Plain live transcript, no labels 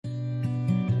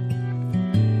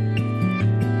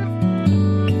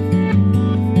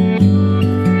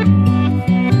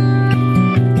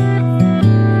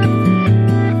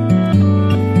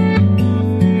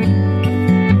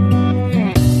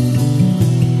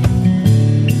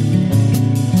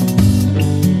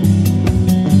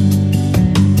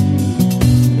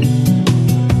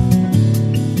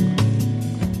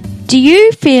Do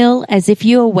you feel as if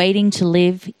you are waiting to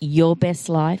live your best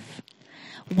life?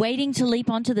 Waiting to leap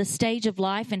onto the stage of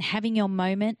life and having your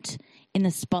moment in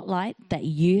the spotlight that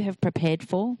you have prepared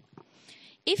for?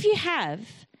 If you have,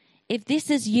 if this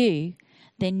is you,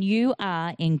 then you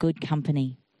are in good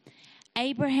company.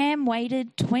 Abraham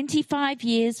waited 25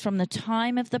 years from the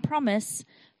time of the promise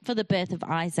for the birth of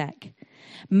Isaac.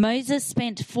 Moses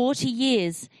spent 40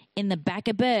 years in the back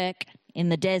of Burke in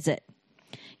the desert.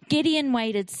 Gideon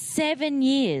waited 7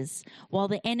 years while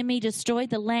the enemy destroyed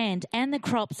the land and the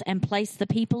crops and placed the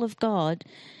people of God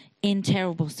in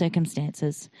terrible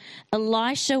circumstances.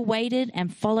 Elisha waited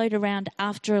and followed around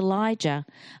after Elijah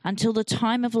until the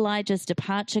time of Elijah's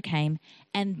departure came,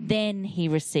 and then he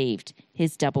received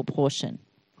his double portion.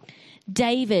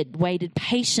 David waited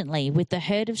patiently with the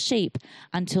herd of sheep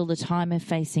until the time of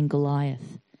facing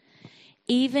Goliath.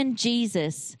 Even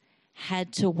Jesus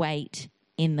had to wait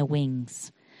in the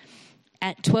wings.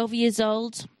 At 12 years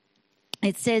old,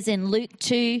 it says in Luke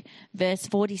 2, verse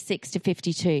 46 to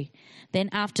 52, then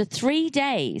after 3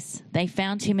 days, they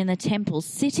found him in the temple,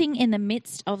 sitting in the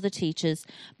midst of the teachers,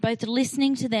 both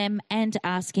listening to them and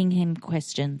asking him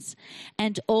questions.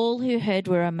 And all who heard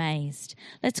were amazed.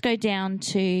 Let's go down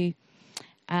to,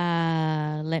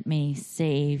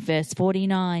 verse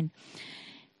 49.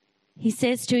 He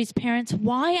says to his parents,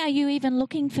 why are you even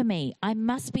looking for me? I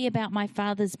must be about my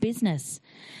Father's business.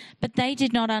 But they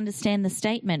did not understand the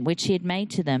statement which he had made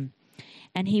to them.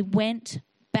 And he went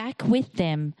back with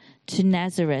them to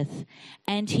Nazareth,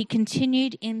 and he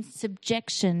continued in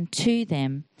subjection to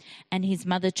them. And his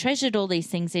mother treasured all these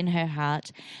things in her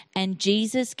heart. And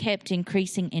Jesus kept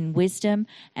increasing in wisdom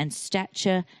and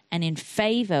stature and in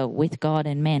favor with God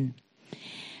and men.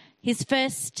 His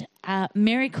first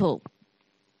miracle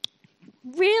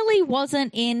really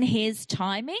wasn't in his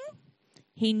timing.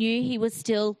 He knew he was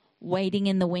still waiting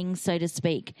in the wings, so to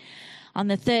speak. On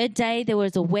the third day, there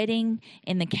was a wedding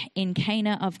in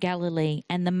Cana of Galilee,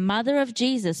 and the mother of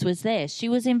Jesus was there. She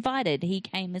was invited. He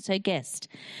came as her guest.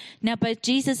 Now, both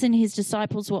Jesus and his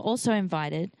disciples were also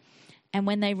invited, and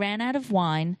when they ran out of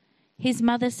wine, his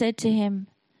mother said to him,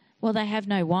 well, they have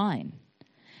no wine.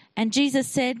 And Jesus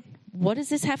said, what does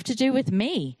this have to do with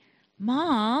me?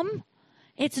 Mom,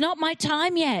 it's not my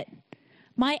time yet.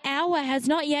 My hour has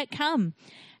not yet come.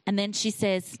 And then she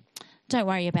says, don't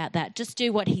worry about that. Just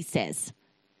do what he says.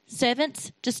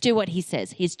 Servants, just do what he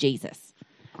says. Here's Jesus.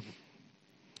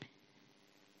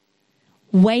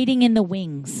 Waiting in the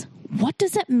wings. What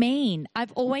does it mean?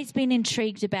 I've always been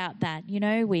intrigued about that. You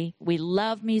know, we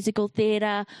love musical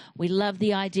theatre. We love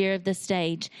the idea of the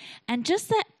stage. And just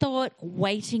that thought,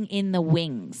 waiting in the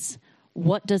wings.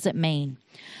 What does it mean?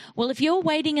 Well, if you're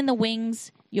waiting in the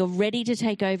wings, you're ready to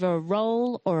take over a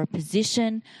role or a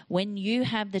position when you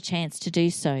have the chance to do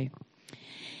so.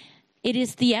 It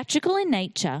is theatrical in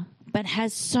nature, but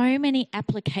has so many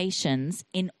applications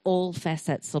in all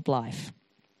facets of life.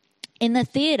 In the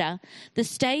theatre, the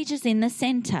stage is in the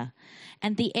centre,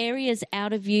 and the areas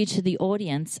out of view to the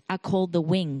audience are called the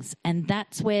wings. And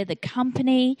that's where the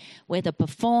company, where the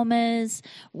performers,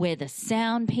 where the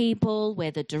sound people,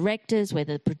 where the directors, where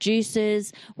the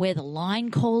producers, where the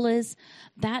line callers,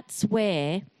 that's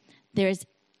where there is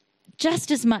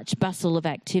just as much bustle of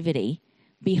activity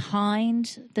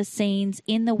behind the scenes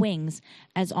in the wings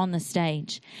as on the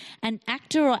stage. An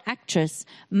actor or actress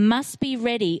must be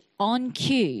ready on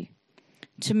cue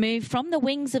to move from the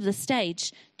wings of the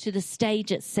stage to the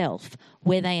stage itself,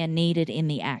 where they are needed in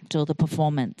the act or the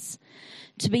performance.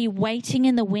 To be waiting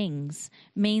in the wings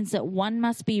means that one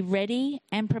must be ready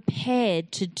and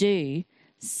prepared to do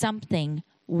something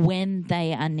when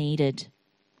they are needed.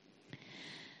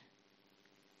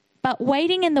 But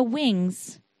waiting in the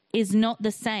wings is not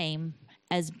the same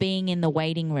as being in the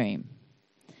waiting room.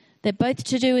 They're both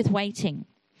to do with waiting.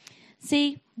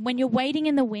 See, when you're waiting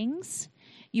in the wings,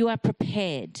 you are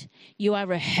prepared, you are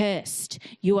rehearsed,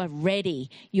 you are ready,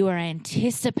 you are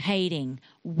anticipating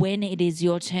when it is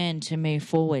your turn to move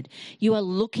forward. You are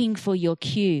looking for your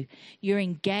cue. You're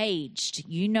engaged.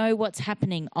 You know what's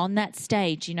happening on that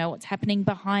stage. You know what's happening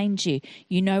behind you.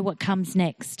 You know what comes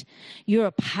next. You're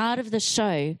a part of the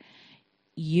show.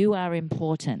 You are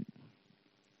important.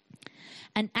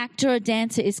 An actor or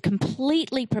dancer is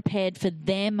completely prepared for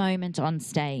their moment on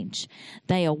stage.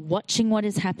 They are watching what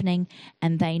is happening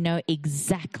and they know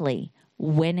exactly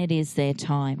when it is their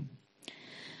time.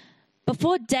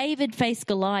 Before David faced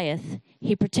Goliath,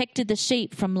 he protected the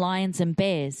sheep from lions and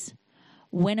bears.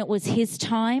 When it was his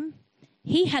time,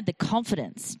 he had the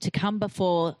confidence to come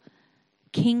before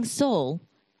King Saul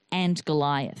and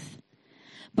Goliath.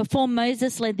 Before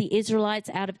Moses led the Israelites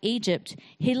out of Egypt,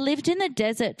 he lived in the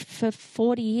desert for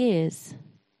 40 years.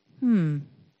 The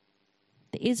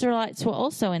Israelites were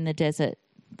also in the desert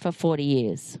for 40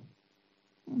 years.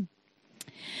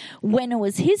 When it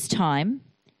was his time,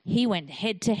 he went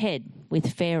head to head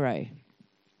with Pharaoh.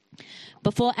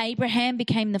 Before Abraham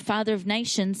became the father of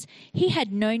nations, he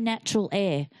had no natural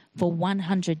heir for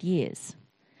 100 years.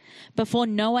 Before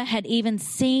Noah had even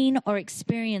seen or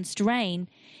experienced rain,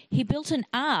 he built an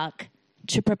ark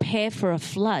to prepare for a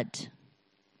flood.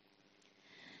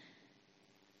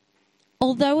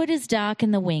 Although it is dark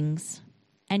in the wings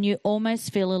and you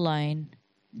almost feel alone,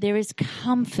 there is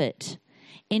comfort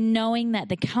in knowing that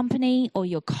the company or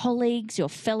your colleagues, your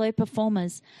fellow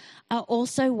performers, are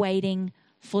also waiting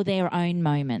for their own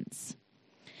moments.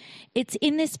 It's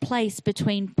in this place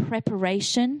between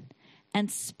preparation and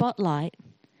spotlight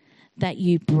that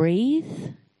you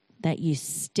breathe, that you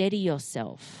steady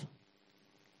yourself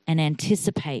and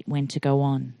anticipate when to go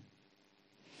on.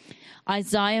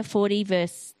 Isaiah 40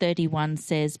 verse 31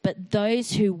 says, "But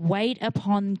those who wait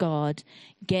upon God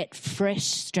get fresh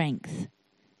strength,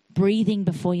 breathing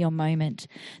before your moment.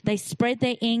 They spread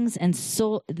their wings and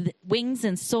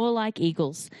soar like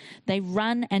eagles. They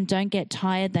run and don't get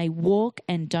tired. They walk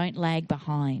and don't lag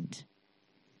behind."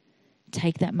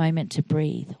 Take that moment to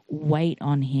breathe. Wait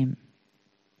on him.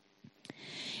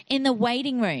 In the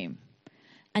waiting room,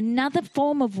 another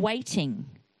form of waiting,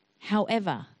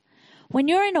 however, when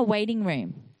you're in a waiting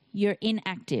room, you're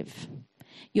inactive,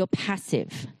 you're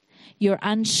passive, you're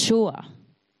unsure,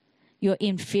 you're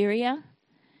inferior,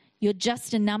 you're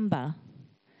just a number,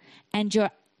 and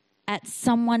you're at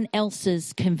someone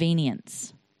else's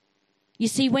convenience. You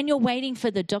see, when you're waiting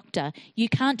for the doctor, you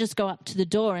can't just go up to the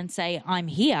door and say, "I'm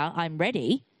here, I'm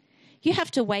ready." You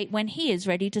have to wait when he is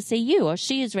ready to see you or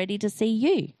she is ready to see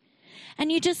you.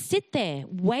 And you just sit there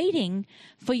waiting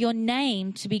for your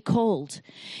name to be called.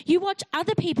 You watch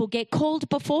other people get called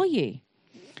before you.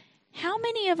 How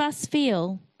many of us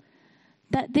feel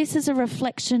that this is a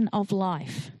reflection of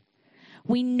life?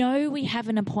 We know we have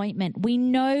an appointment. We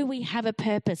know we have a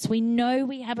purpose. We know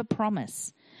we have a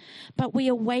promise. But we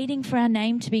are waiting for our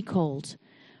name to be called.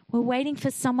 We're waiting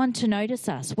for someone to notice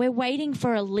us. We're waiting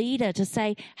for a leader to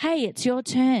say, "Hey, it's your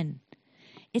turn."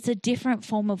 It's a different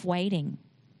form of waiting.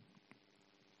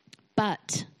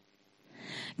 But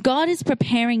God is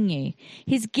preparing you.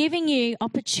 He's giving you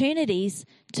opportunities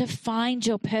to find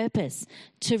your purpose,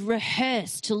 to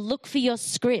rehearse, to look for your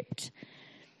script.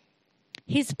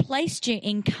 He's placed you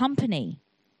in company,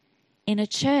 in a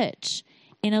church,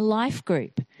 in a life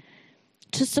group,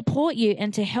 to support you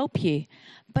and to help you.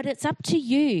 But it's up to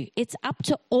you. It's up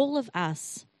to all of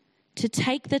us to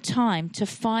take the time to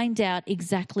find out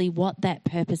exactly what that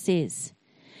purpose is.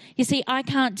 You see, I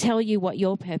can't tell you what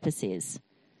your purpose is.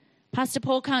 Pastor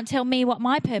Paul can't tell me what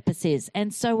my purpose is,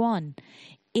 and so on.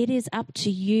 It is up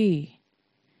to you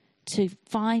to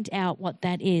find out what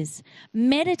that is.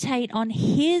 Meditate on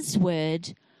his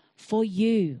word for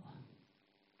you.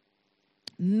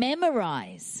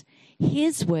 Memorize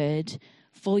his word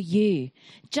for you.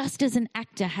 Just as an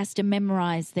actor has to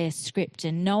memorize their script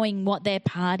and knowing what their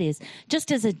part is,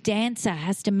 just as a dancer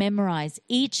has to memorize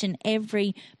each and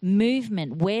every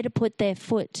movement, where to put their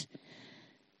foot,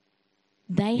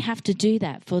 they have to do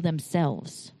that for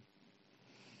themselves.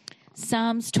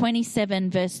 Psalms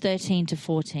 27 verse 13 to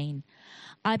 14.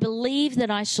 "I believe that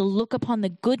I shall look upon the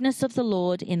goodness of the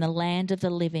Lord in the land of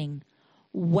the living.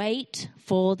 Wait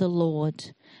for the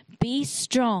Lord. Be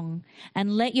strong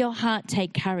and let your heart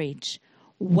take courage.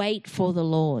 Wait for the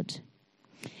Lord."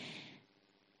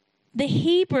 The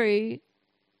Hebrew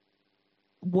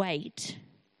wait,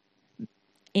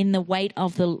 in the wait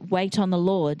on the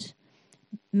Lord,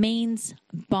 means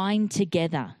bind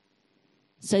together.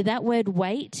 So that word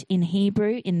wait in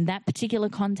Hebrew, in that particular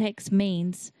context,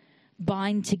 means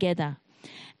bind together.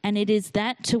 And it is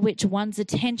that to which one's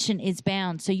attention is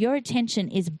bound. So your attention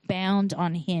is bound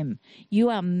on him. You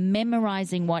are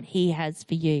memorizing what he has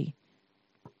for you.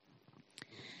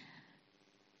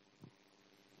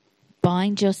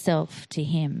 Bind yourself to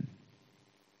him.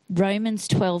 Romans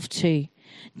 12:2.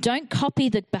 "Don't copy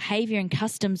the behavior and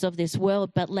customs of this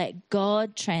world, but let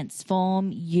God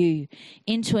transform you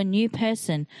into a new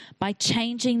person by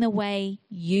changing the way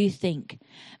you think.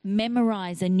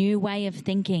 Memorize a new way of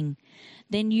thinking.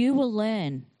 Then you will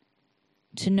learn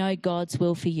to know God's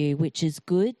will for you, which is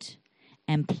good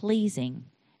and pleasing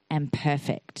and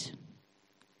perfect."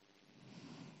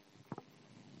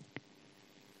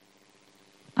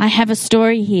 I have a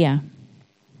story here.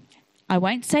 I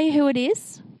won't say who it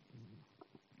is.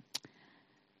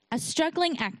 A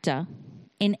struggling actor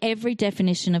in every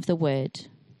definition of the word.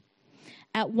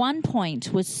 At one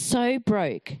point was so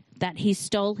broke that he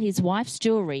stole his wife's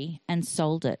jewelry and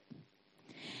sold it.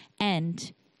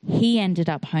 and he ended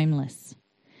up homeless.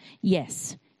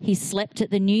 Yes, he slept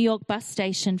at the New York bus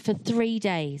station for 3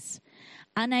 days,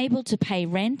 unable to pay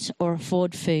rent or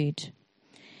afford food.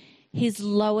 His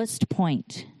lowest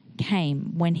point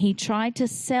came when he tried to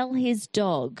sell his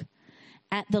dog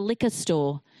at the liquor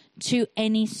store to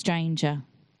any stranger.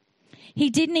 He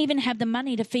didn't even have the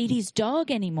money to feed his dog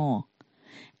anymore,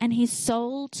 and he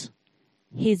sold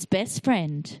his best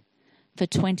friend for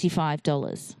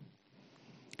 $25.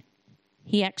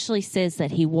 He actually says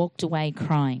that he walked away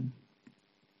crying.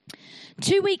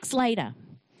 2 weeks later,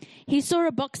 he saw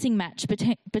a boxing match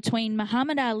between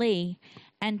Muhammad Ali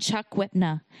and Chuck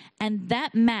Wepner, and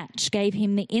that match gave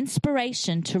him the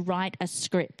inspiration to write a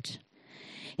script.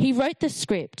 He wrote the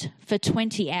script for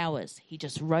 20 hours. He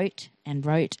just wrote and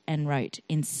wrote and wrote,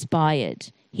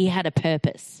 inspired. He had a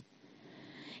purpose.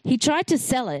 He tried to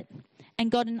sell it and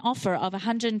got an offer of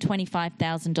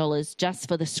 $125,000 just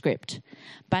for the script,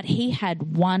 but he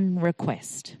had one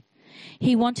request.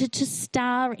 He wanted to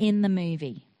star in the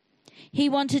movie. He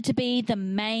wanted to be the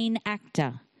main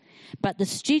actor, but the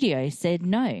studio said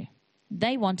no.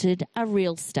 They wanted a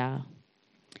real star.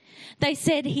 They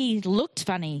said he looked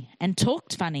funny and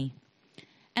talked funny,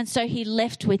 and so he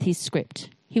left with his script.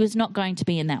 He was not going to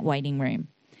be in that waiting room.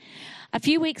 A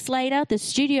few weeks later, the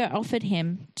studio offered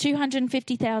him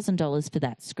 $250,000 for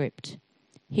that script.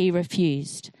 He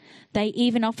refused. They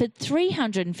even offered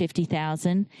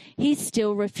 $350,000. He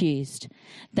still refused.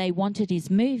 They wanted his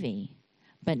movie,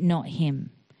 but not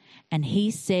him. And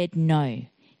he said no.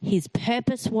 His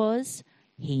purpose was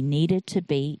he needed to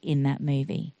be in that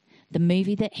movie, the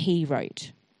movie that he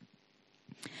wrote.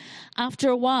 After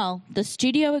a while, the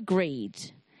studio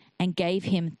agreed and gave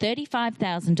him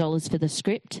 $35,000 for the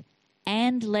script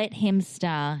and let him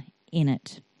star in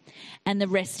it. And the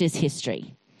rest is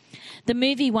history. The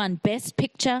movie won Best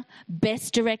Picture,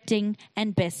 Best Directing,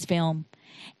 and Best Film.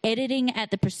 Editing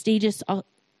at the prestigious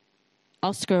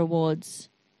Oscar Awards.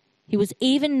 He was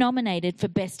even nominated for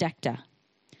Best Actor.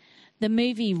 The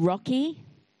movie Rocky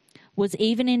was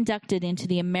even inducted into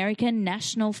the American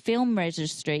National Film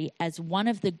Registry as one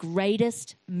of the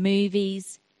greatest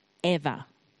movies ever.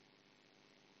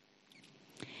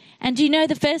 And do you know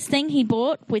the first thing he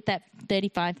bought with that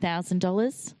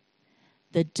 $35,000?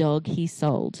 The dog he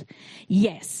sold.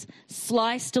 Yes,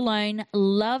 Sly Stallone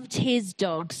loved his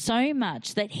dog so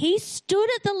much that he stood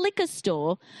at the liquor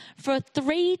store for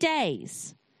 3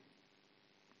 days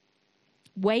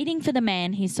waiting for the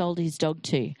man he sold his dog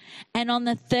to. And on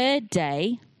the third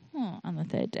day,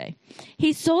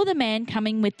 he saw the man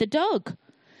coming with the dog.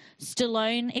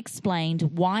 Stallone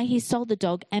explained why he sold the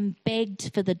dog and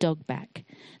begged for the dog back.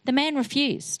 The man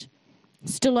refused.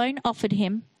 Stallone offered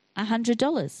him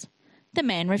 $100. The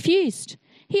man refused.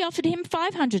 He offered him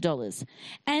 $500,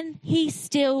 and he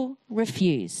still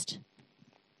refused.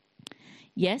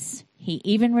 Yes, he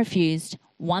even refused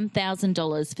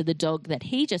 $1,000 for the dog that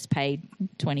he just paid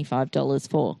 $25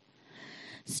 for.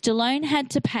 Stallone had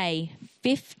to pay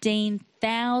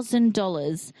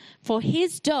 $15,000 for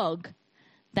his dog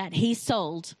that he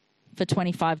sold for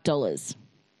 $25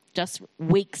 just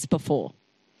weeks before.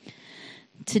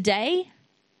 Today,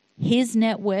 his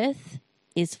net worth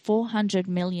is $400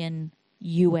 million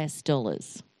US.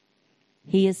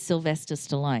 He is Sylvester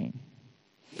Stallone.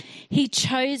 He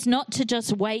chose not to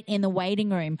just wait in the waiting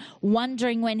room,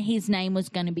 wondering when his name was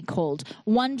going to be called,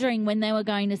 wondering when they were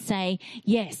going to say,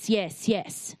 yes, yes,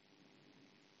 yes.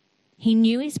 He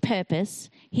knew his purpose,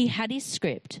 he had his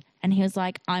script, and he was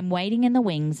like, I'm waiting in the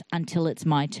wings until it's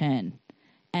my turn.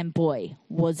 And boy,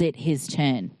 was it his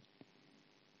turn.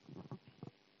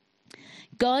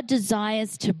 God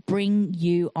desires to bring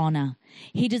you honor.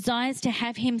 He desires to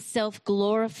have himself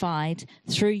glorified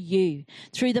through you,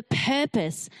 through the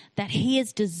purpose that he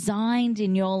has designed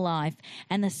in your life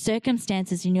and the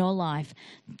circumstances in your life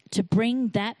to bring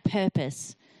that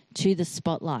purpose to the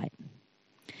spotlight.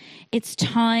 It's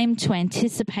time to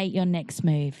anticipate your next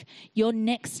move, your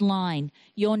next line,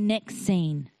 your next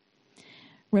scene.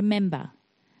 Remember,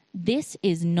 this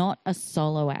is not a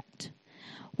solo act.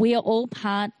 We are all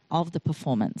part of the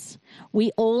performance.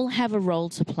 We all have a role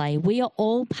to play. We are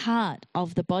all part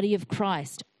of the body of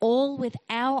Christ, all with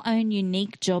our own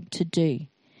unique job to do.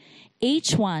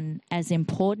 Each one as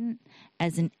important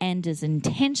and as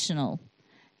intentional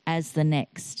as the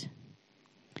next.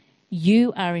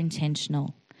 You are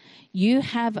intentional. You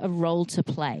have a role to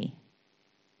play.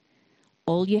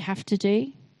 All you have to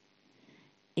do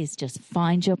is just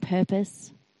find your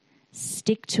purpose,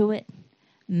 stick to it,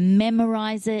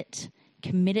 memorize it,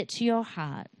 commit it to your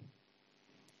heart.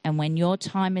 And when your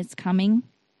time is coming,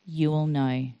 you will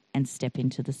know and step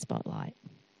into the spotlight.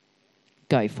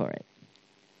 Go for it.